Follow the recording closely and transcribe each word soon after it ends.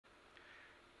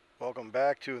Welcome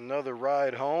back to another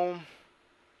ride home.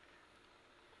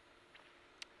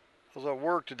 I was at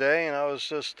work today and I was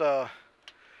just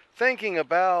thinking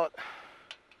about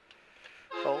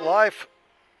a life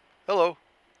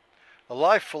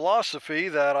philosophy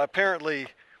that I apparently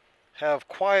have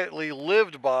quietly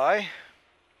lived by.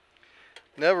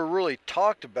 Never really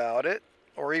talked about it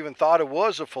or even thought it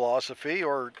was a philosophy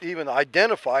or even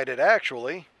identified it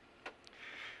actually.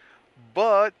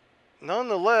 But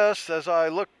nonetheless, as I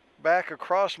look back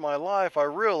across my life, I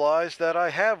realized that I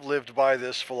have lived by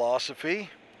this philosophy,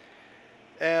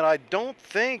 and I don't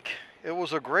think it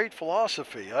was a great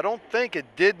philosophy. I don't think it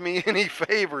did me any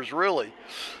favors, really.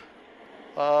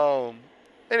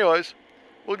 Anyways,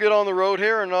 we'll get on the road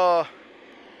here and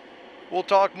we'll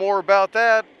talk more about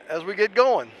that as we get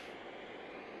going.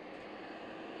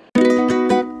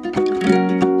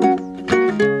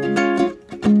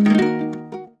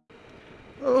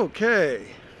 Okay.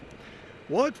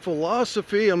 What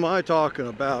philosophy am I talking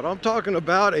about? I'm talking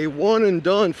about a one and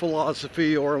done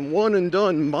philosophy or a one and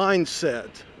done mindset.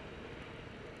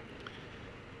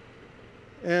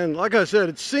 And like I said,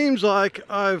 it seems like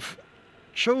I've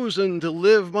chosen to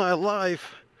live my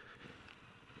life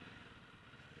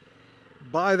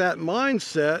by that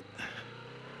mindset.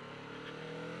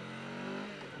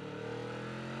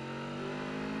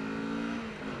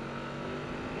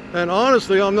 And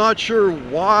honestly, I'm not sure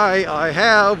why I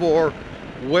have or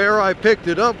where I picked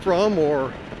it up from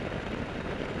or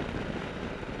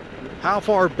how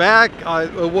far back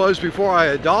it was before I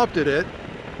adopted it.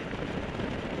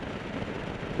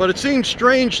 But it seems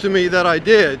strange to me that I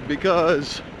did,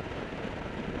 because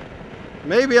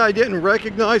maybe I didn't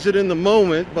recognize it in the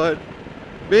moment, but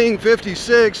being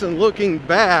 56 and looking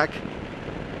back,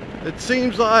 it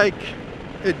seems like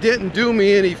it didn't do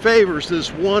me any favors,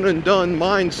 this one and done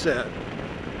mindset.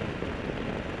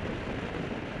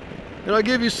 And I'll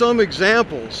give you some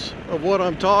examples of what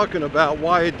I'm talking about,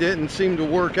 why it didn't seem to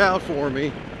work out for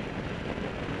me.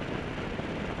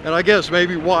 And I guess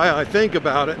maybe why I think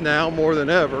about it now more than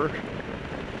ever.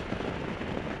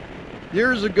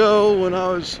 Years ago, when I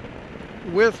was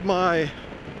with my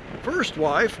first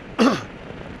wife,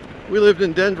 we lived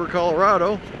in Denver,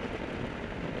 Colorado,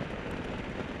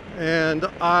 and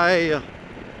I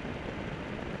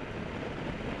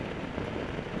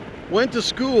went to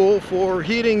school for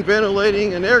heating,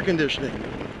 ventilating, and air conditioning.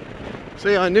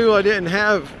 See, I knew I didn't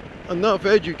have enough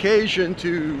education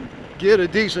to get a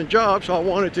decent job, so I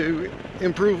wanted to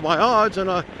improve my odds, and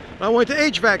I went to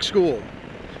HVAC school.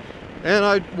 And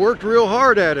I worked real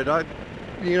hard at it. I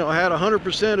had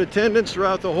 100% attendance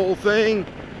throughout the whole thing,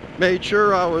 made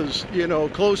sure I was,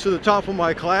 close to the top of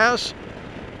my class.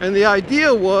 And the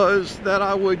idea was that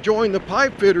I would join the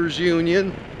pipe fitters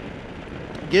union,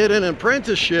 get an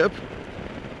apprenticeship,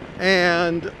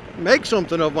 and make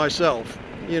something of myself.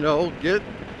 Get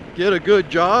a good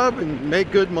job and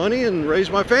make good money and raise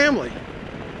my family.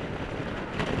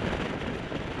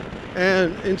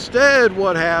 And instead,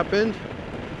 what happened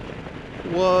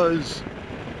was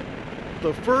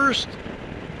the first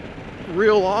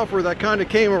real offer that kind of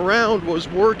came around was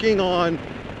working on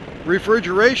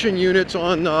refrigeration units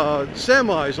on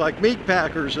semis, like meat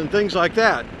packers and things like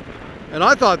that. And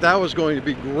I thought that was going to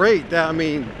be great. I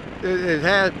mean, it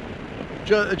had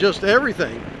just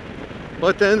everything.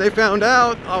 But then they found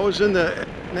out I was in the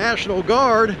National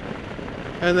Guard,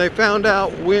 and they found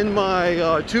out when my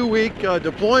 2-week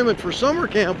deployment for summer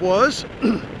camp was,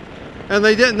 and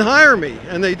they didn't hire me.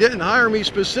 And they didn't hire me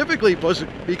specifically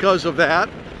because of that,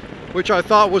 which I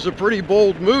thought was a pretty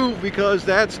bold move, because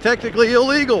that's technically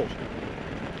illegal.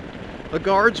 A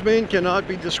guardsman cannot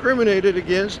be discriminated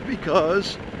against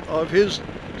because of his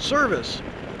service.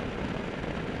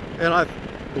 And I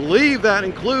believe that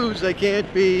includes they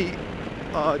can't be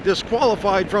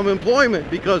disqualified from employment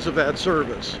because of that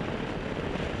service.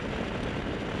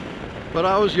 But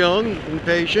I was young,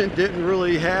 impatient, didn't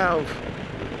really have,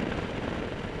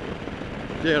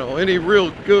 any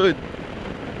real good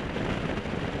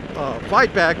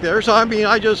fight back there. So I mean,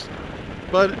 I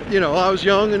was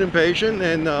young and impatient,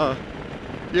 and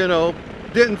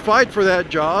didn't fight for that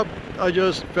job. I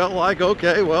just felt like,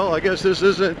 okay, well, I guess this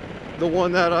isn't the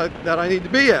one that I need to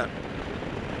be at.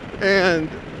 And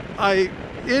I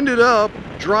ended up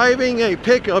driving a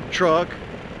pickup truck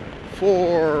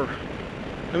for,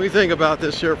 let me think about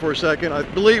this here for a second. I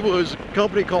believe it was a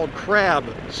company called Crabb,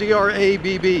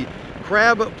 C-R-A-B-B,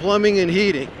 Crabb Plumbing and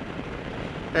Heating.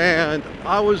 And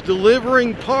I was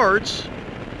delivering parts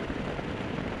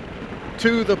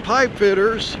to the pipe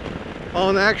fitters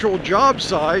on actual job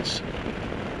sites,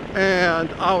 and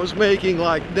I was making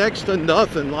like next to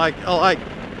nothing, like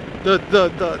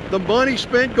the money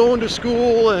spent going to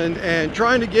school and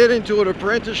trying to get into an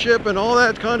apprenticeship and all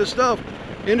that kind of stuff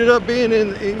ended up being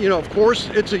in, you know, of course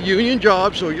it's a union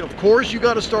job, so of course you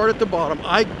got to start at the bottom.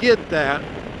 I get that,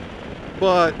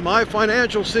 but my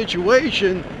financial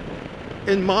situation,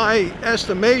 in my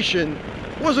estimation,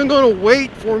 wasn't going to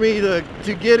wait for me to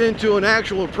get into an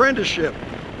actual apprenticeship.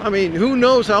 I mean, who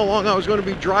knows how long I was going to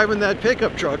be driving that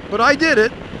pickup truck, but I did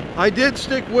it. I did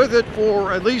stick with it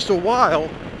for at least a while,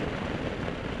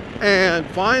 and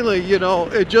finally, you know,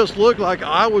 it just looked like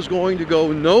I was going to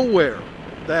go nowhere.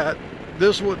 That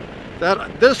this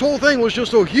whole thing was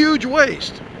just a huge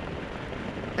waste.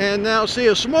 And now, see,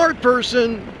 a smart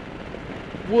person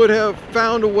would have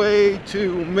found a way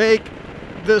to make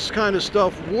this kind of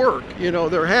stuff work. You know,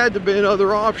 there had to have been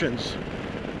other options.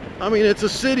 I mean, it's a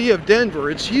city of Denver,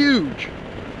 it's huge.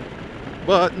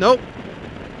 But nope,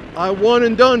 I one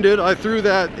and done it. I threw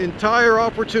that entire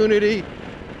opportunity,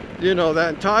 you know,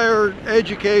 that entire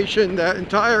education, that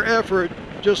entire effort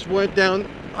just went down.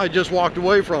 I just walked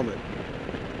away from it.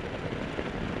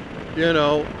 You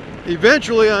know,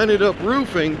 eventually I ended up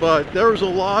roofing, but there was a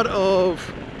lot of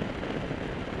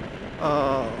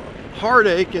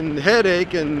heartache and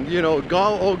headache and, you know,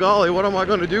 oh golly, what am I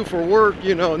going to do for work,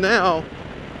 you know, now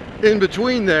in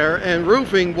between there. And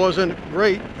roofing wasn't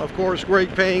great, of course,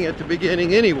 great paying at the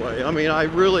beginning anyway. I mean, I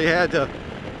really had to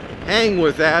hang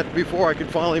with that before I could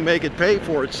finally make it pay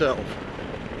for itself.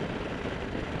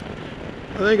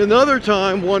 I think another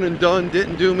time one and done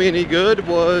didn't do me any good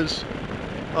was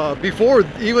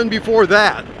even before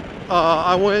that.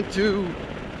 I went to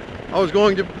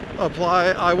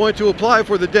apply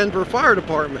for the Denver Fire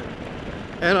Department,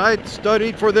 and I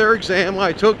studied for their exam.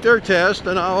 I took their test,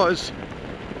 and I was,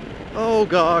 oh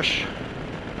gosh,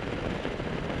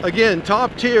 again,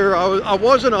 top tier. I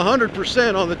wasn't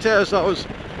 100% on the test. I was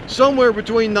somewhere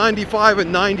between 95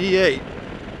 and 98.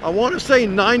 I want to say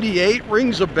 98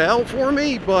 rings a bell for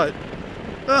me, but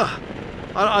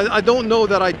I don't know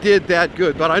that I did that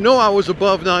good, but I know I was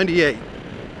above 98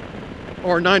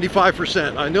 or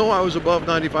 95%. I know I was above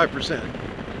 95%.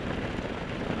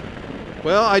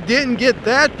 Well, I didn't get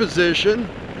that position.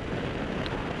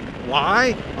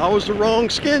 Why? I was the wrong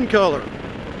skin color.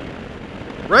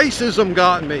 Racism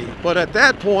got me, but at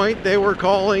that point they were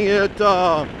calling it,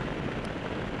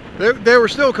 they were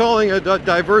still calling it a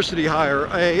diversity hire.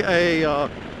 A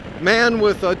man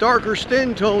with a darker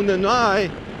skin tone than I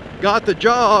got the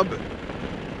job,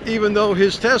 even though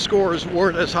his test scores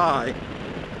weren't as high.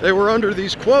 They were under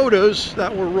these quotas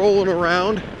that were rolling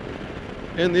around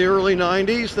in the early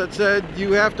 90s that said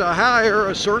you have to hire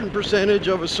a certain percentage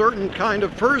of a certain kind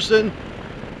of person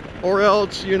or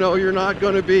else, you know, you're not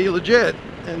going to be legit.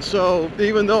 And so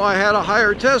even though I had a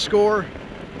higher test score,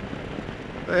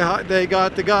 they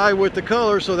got the guy with the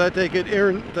color so that they could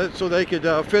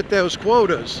fit those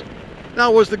quotas.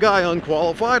 Now, was the guy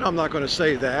unqualified? I'm not going to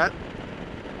say that.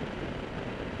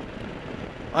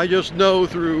 I just know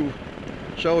through,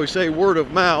 shall we say, word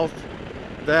of mouth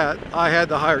that I had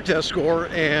the higher test score,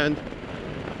 and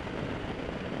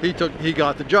he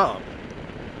got the job.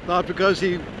 Not because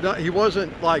he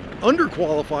wasn't like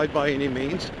underqualified by any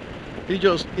means. He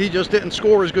just didn't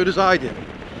score as good as I did.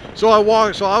 So I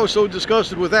was so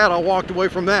disgusted with that, I walked away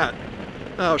from that.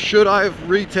 Now, should I have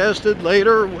retested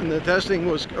later when the testing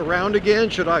was around again?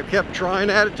 Should I have kept trying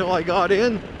at it till I got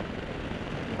in?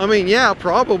 I mean, yeah,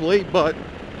 probably, but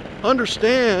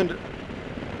understand,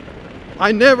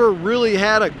 I never really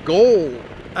had a goal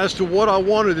as to what I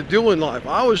wanted to do in life.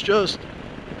 I was just,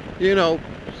 you know,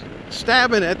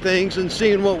 stabbing at things and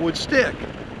seeing what would stick.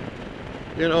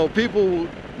 You know, people,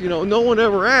 you know, no one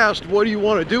ever asked, what do you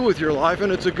want to do with your life?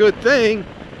 And it's a good thing,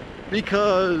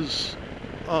 because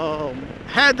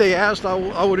had they asked,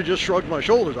 I would have just shrugged my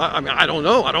shoulders. I mean, I don't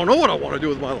know what I want to do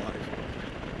with my life.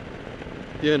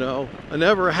 You know, I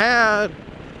never had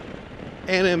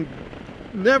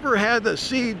the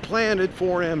seed planted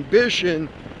for ambition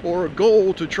or a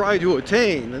goal to try to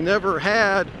attain. I never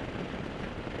had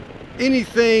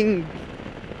anything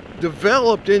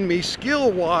developed in me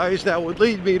skill-wise that would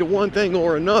lead me to one thing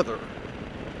or another.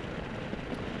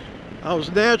 I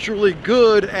was naturally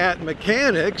good at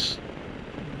mechanics,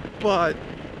 but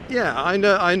yeah,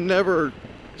 I never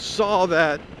saw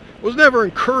that, was never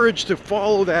encouraged to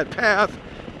follow that path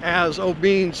as a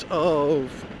means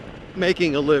of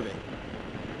making a living.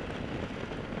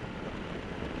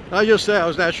 I just say I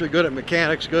was naturally good at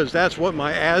mechanics because that's what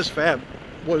my ASVAB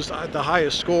was the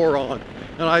highest score on.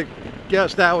 And I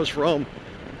guess that was from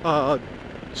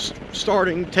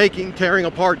tearing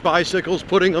apart bicycles,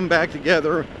 putting them back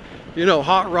together, you know,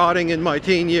 hot rodding in my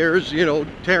teen years, you know,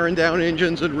 tearing down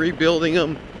engines and rebuilding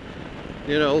them.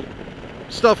 you know,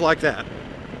 stuff like that.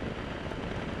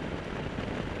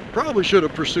 Probably should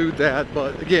have pursued that,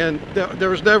 but again, there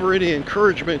was never any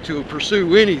encouragement to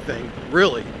pursue anything,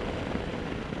 really.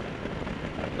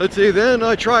 Let's see, then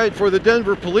I tried for the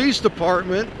Denver Police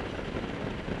Department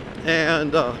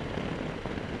and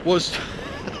was,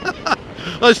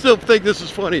 I still think this is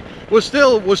funny, was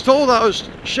told I was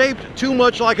shaped too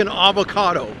much like an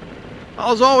avocado.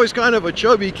 I was always kind of a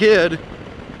chubby kid,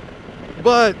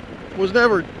 but was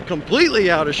never completely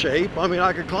out of shape. I mean,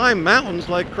 I could climb mountains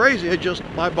like crazy. It just,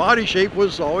 my body shape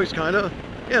was always kind of,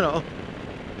 you know,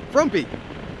 frumpy.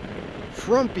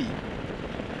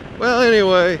 Well,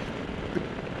 anyway,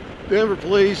 the Denver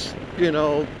police, you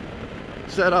know,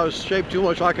 said I was shaped too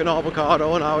much like an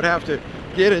avocado and I would have to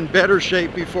get in better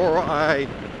shape before I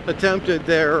attempted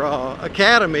their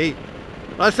academy.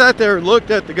 I sat there and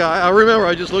looked at the guy. I remember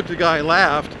I just looked at the guy and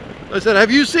laughed. I said,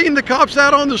 "Have you seen the cops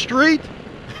out on the street?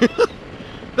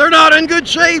 They're not in good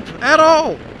shape at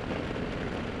all."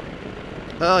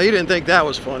 Well, he didn't think that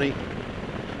was funny.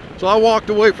 So I walked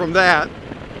away from that.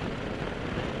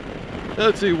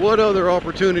 Let's see, what other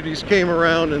opportunities came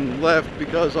around and left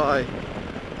because I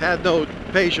had no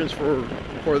patience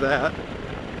for that.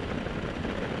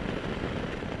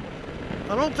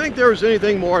 I don't think there was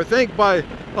anything more. I think by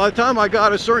the time I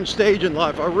got a certain stage in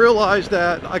life, I realized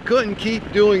that I couldn't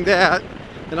keep doing that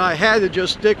and I had to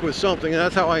just stick with something, and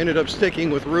that's how I ended up sticking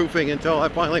with roofing until I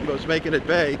finally was making it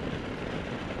pay.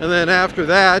 And then after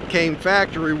that came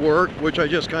factory work, which I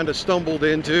just kind of stumbled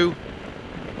into.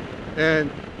 And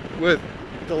with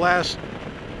the last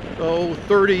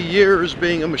 30 years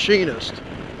being a machinist.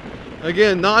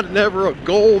 Again, never a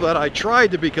goal that I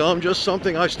tried to become, just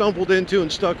something I stumbled into and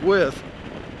stuck with.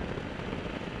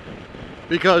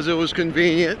 Because it was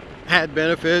convenient, had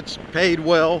benefits, paid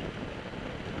well.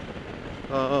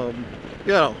 You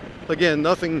know, again,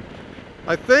 nothing.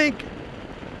 I think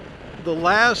the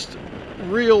last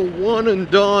real one and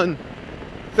done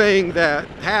thing that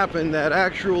happened that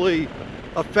actually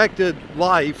affected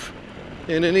life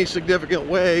in any significant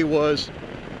way was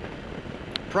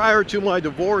prior to my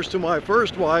divorce to my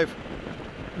first wife.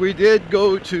 We did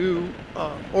go to,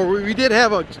 or we did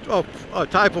have a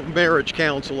type of marriage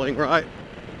counseling, right?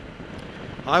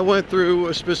 I went through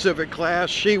a specific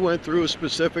class, she went through a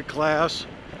specific class,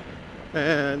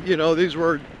 and you know, these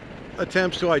were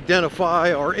attempts to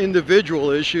identify our individual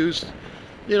issues,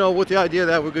 you know, with the idea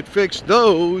that we could fix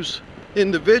those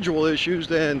individual issues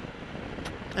then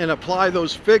and apply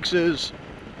those fixes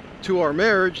to our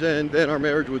marriage, and then our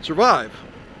marriage would survive.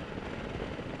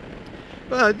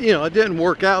 But you know, it didn't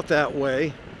work out that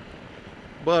way.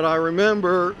 But I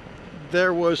remember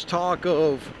there was talk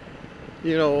of,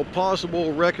 you know,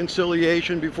 possible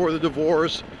reconciliation before the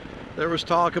divorce. There was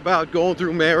talk about going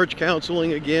through marriage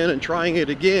counseling again and trying it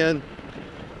again.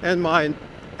 And my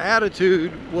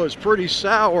attitude was pretty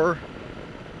sour.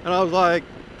 And I was like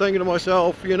thinking to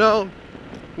myself, you know,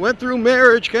 went through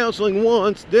marriage counseling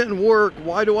once, didn't work.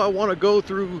 Why do I want to go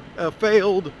through a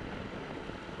failed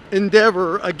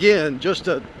endeavor again just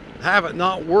to have it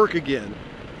not work again?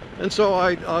 And so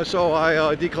I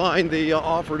declined the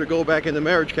offer to go back into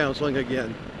marriage counseling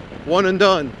again. One and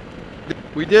done.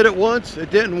 We did it once,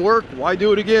 it didn't work, why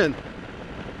do it again?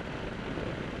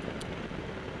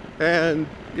 And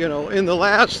you know, in the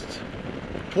last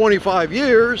 25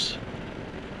 years,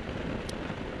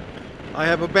 I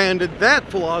have abandoned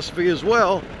that philosophy as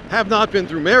well. Have not been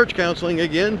through marriage counseling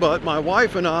again, but my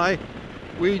wife and I,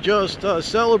 we just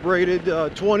celebrated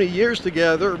 20 years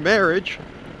together, marriage,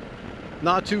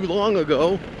 not too long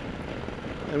ago.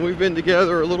 And we've been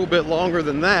together a little bit longer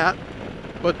than that,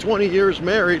 but 20 years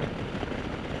married.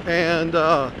 And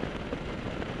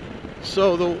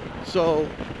so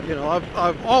you know,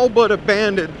 I've all but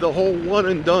abandoned the whole one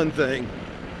and done thing,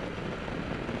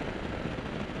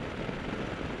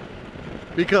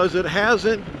 because it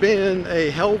hasn't been a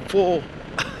helpful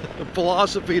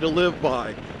philosophy to live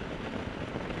by.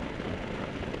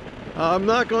 I'm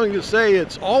not going to say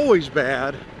it's always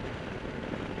bad,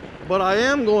 but I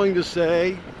am going to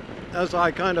say, as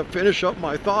I kind of finish up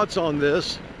my thoughts on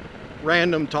this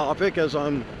random topic, as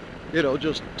I'm, you know,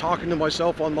 just talking to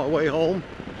myself on my way home,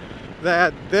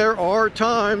 that there are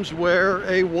times where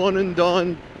a one and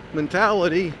done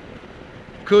mentality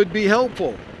could be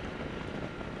helpful.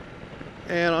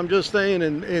 And I'm just saying,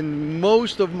 in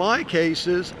most of my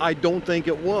cases, I don't think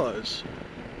it was.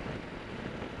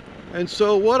 And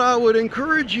so what I would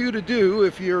encourage you to do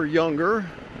if you're younger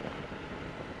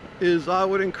is I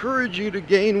would encourage you to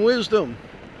gain wisdom.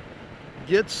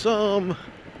 Get some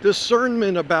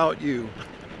discernment about you.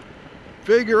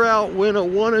 Figure out when a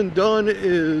one and done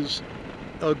is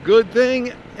a good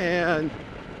thing and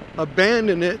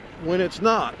abandon it when it's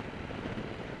not.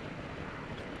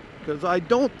 Because I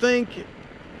don't think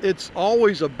it's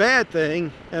always a bad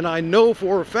thing, and I know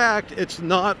for a fact it's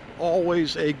not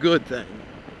always a good thing.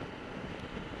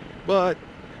 But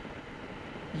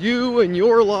you and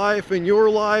your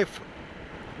life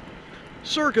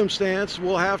circumstance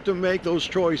will have to make those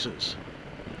choices.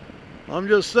 I'm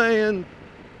just saying,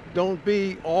 don't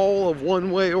be all of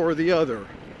one way or the other.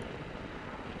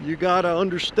 You got to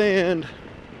understand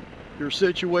your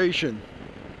situation.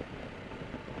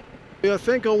 I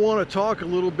think I want to talk a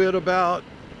little bit about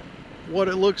what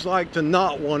it looks like to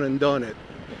not one and done it.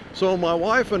 So my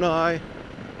wife and I,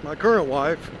 my current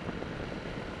wife,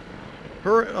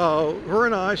 her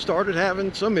and I started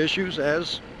having some issues,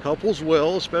 as couples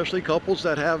will, especially couples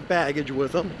that have baggage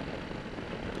with them.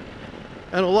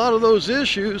 And a lot of those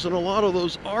issues and a lot of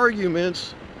those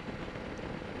arguments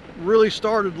really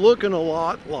started looking a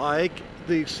lot like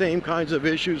the same kinds of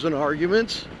issues and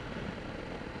arguments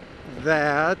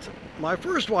that my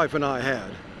first wife and I had.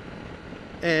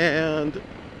 And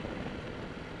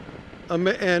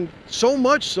so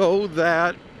much so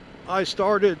that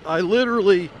I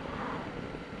literally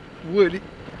would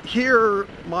hear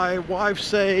my wife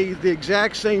say the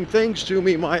exact same things to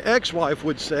me my ex-wife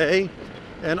would say,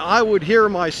 and I would hear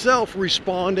myself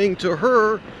responding to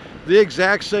her the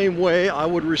exact same way I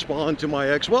would respond to my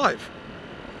ex-wife.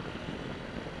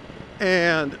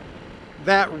 And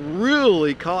that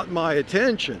really caught my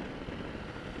attention.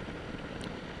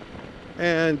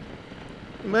 And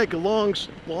to make a long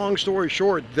story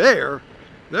short, there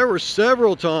were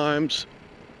several times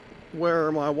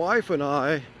where my wife and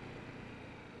I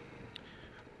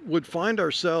would find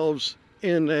ourselves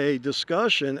in a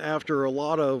discussion after a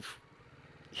lot of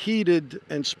heated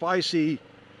and spicy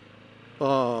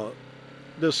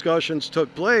discussions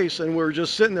took place, and we were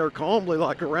just sitting there calmly,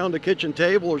 like around the kitchen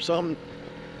table or something,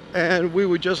 and we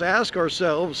would just ask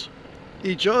ourselves,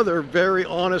 each other, very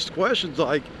honest questions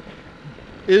like,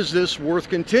 is this worth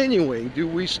continuing? Do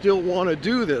we still want to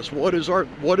do this? What is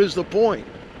the point?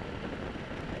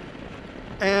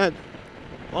 And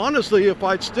honestly, if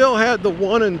I'd still had the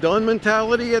one and done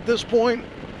mentality at this point,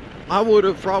 I would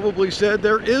have probably said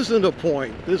there isn't a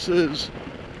point. This is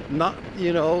not,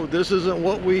 this isn't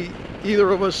what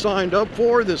either of us signed up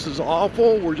for. This is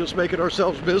awful. We're just making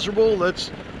ourselves miserable.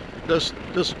 Let's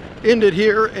just end it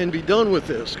here and be done with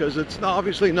this, because it's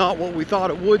obviously not what we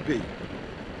thought it would be.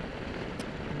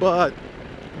 But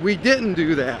we didn't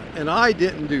do that, and I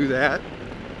didn't do that,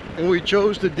 and we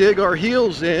chose to dig our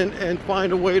heels in and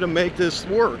find a way to make this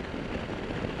work.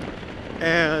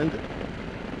 And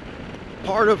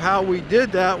part of how we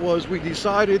did that was we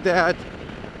decided that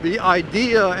the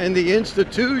idea and the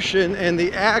institution and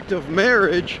the act of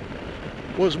marriage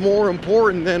was more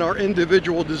important than our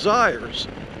individual desires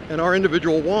and our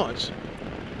individual wants,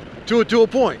 to a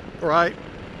point, right?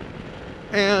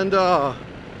 And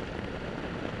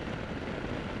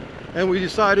we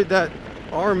decided that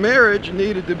our marriage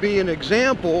needed to be an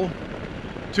example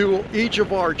to each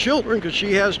of our children, because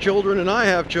she has children and I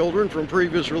have children from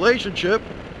previous relationship,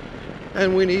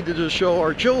 and we needed to show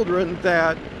our children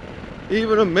that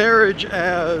even a marriage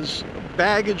as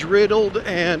baggage riddled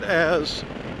and as,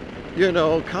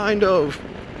 kind of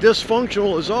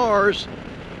dysfunctional as ours,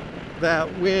 that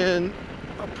when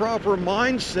a proper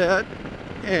mindset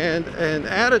and an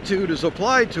attitude is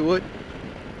applied to it,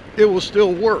 it will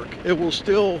still work. It will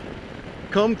still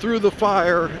come through the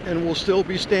fire, and we'll still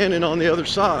be standing on the other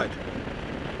side.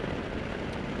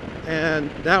 And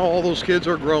now all those kids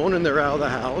are grown and they're out of the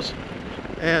house,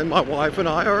 and my wife and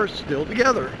I are still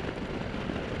together.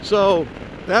 So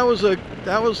that was a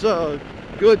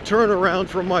good turnaround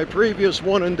from my previous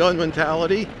one and done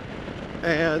mentality,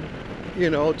 and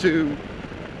to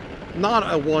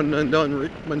not a one and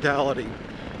done mentality.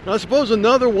 And I suppose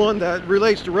another one that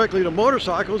relates directly to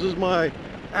motorcycles is my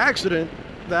accident.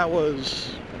 That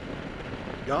was,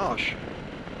 gosh,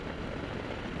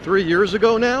 3 years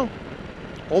ago now?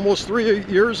 Almost 3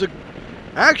 years ago.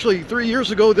 Actually, 3 years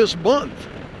ago this month.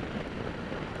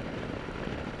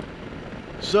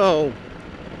 So,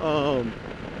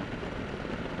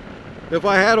 if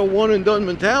I had a one and done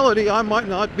mentality, I might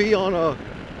not be on a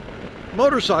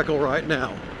motorcycle right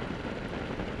now.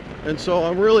 And so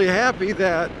I'm really happy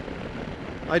that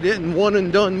I didn't one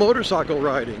and done motorcycle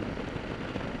riding.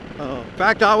 In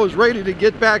fact, I was ready to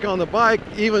get back on the bike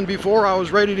even before I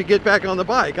was ready to get back on the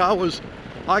bike.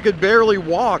 I could barely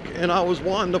walk, and I was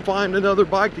wanting to find another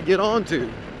bike to get onto.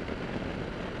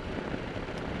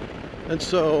 And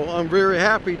so I'm very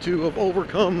happy to have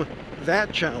overcome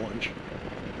that challenge.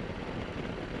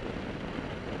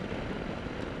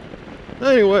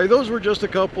 Anyway, those were just a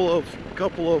couple of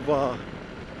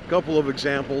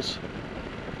examples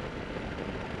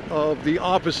of the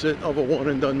opposite of a one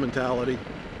and done mentality.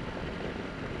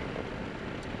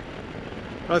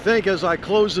 I think as I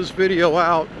close this video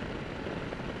out,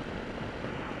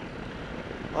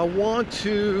 I want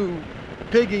to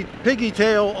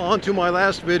piggytail onto my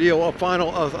last video a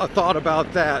thought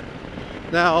about that.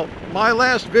 Now, my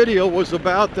last video was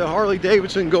about the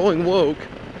Harley-Davidson going woke,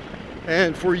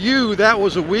 and for you that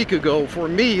was a week ago. For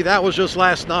me, that was just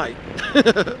last night.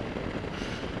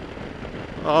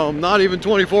 Not even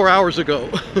 24 hours ago.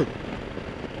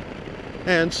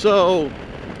 And so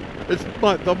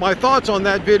my thoughts on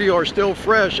that video are still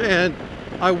fresh, and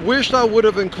I wished I would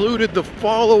have included the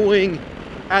following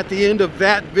at the end of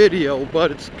that video, but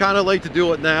it's kind of late to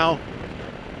do it now.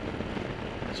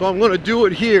 So I'm going to do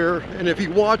it here, and if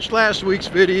you watched last week's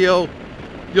video,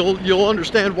 you'll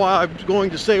understand why I'm going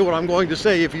to say what I'm going to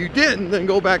say. If you didn't, then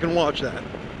go back and watch that.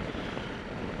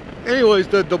 Anyways,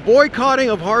 the boycotting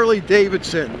of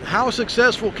Harley-Davidson, how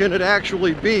successful can it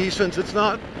actually be, since it's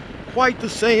not quite the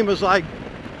same as like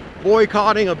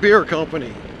boycotting a beer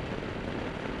company?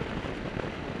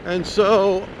 And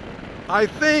so I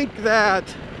think that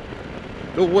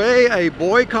the way a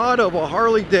boycott of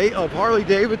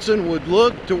Harley-Davidson would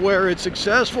look, to where it's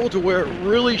successful, to where it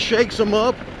really shakes them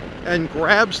up and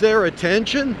grabs their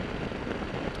attention,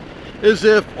 is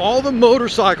if all the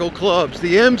motorcycle clubs,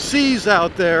 the MCs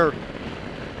out there,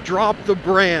 drop the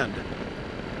brand.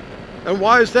 And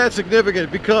why is that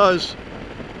significant? Because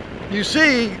you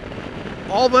see,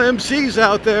 all the MCs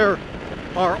out there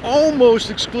are almost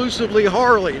exclusively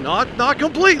Harley. Not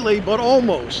completely, but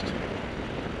almost.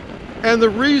 And the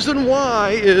reason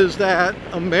why is that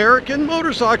American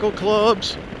motorcycle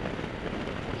clubs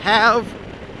have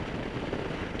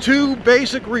two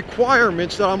basic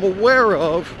requirements that I'm aware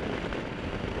of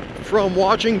from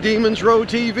watching Demons Row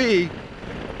TV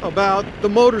about the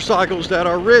motorcycles that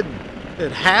are ridden.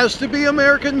 It has to be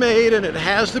American made, and it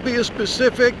has to be a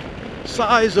specific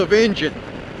size of engine.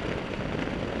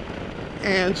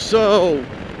 And so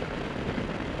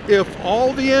if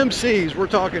all the MCs, we're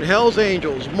talking Hells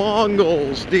Angels,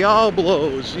 Mongols,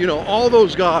 Diablos, you know, all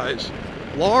those guys,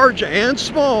 large and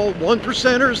small,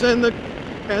 1%ers and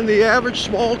the average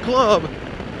small club,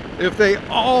 if they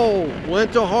all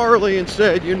went to Harley and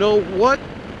said, you know what,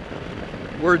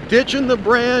 we're ditching the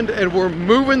brand and we're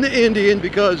moving to Indian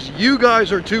because you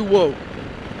guys are too woke.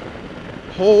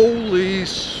 Holy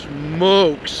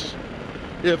smokes.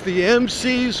 If the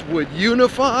MCs would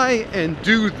unify and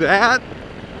do that,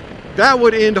 that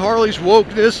would end Harley's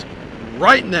wokeness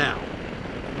right now.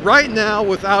 Right now,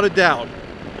 without a doubt.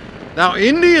 Now,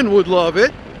 Indian would love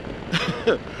it.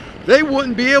 They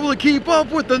wouldn't be able to keep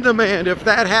up with the demand if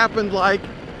that happened like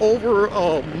over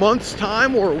a month's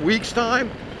time or a week's time,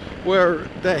 where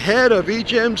the head of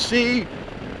each MC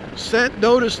sent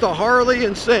notice to Harley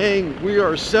and saying, we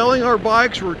are selling our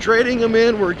bikes, we're trading them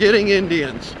in, we're getting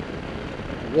Indians.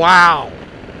 Wow.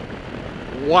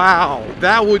 Wow,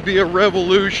 that would be a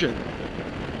revolution.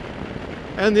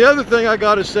 And the other thing I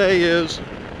gotta say is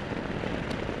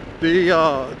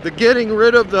the getting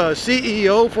rid of the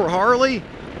CEO for Harley,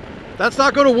 that's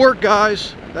not going to work,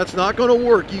 guys. That's not going to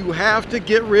work. You have to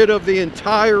get rid of the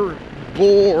entire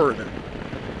board.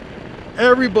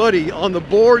 Everybody on the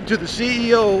board to the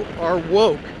CEO are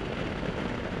woke.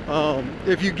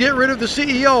 If you get rid of the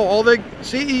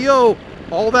CEO,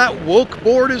 all that woke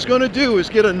board is going to do is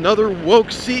get another woke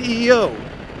CEO.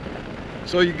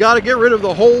 So you got to get rid of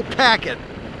the whole packet.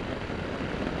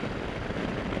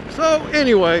 So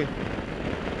anyway,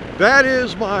 that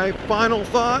is my final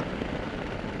thought.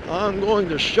 I'm going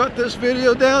to shut this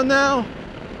video down now,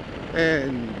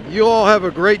 and you all have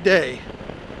a great day.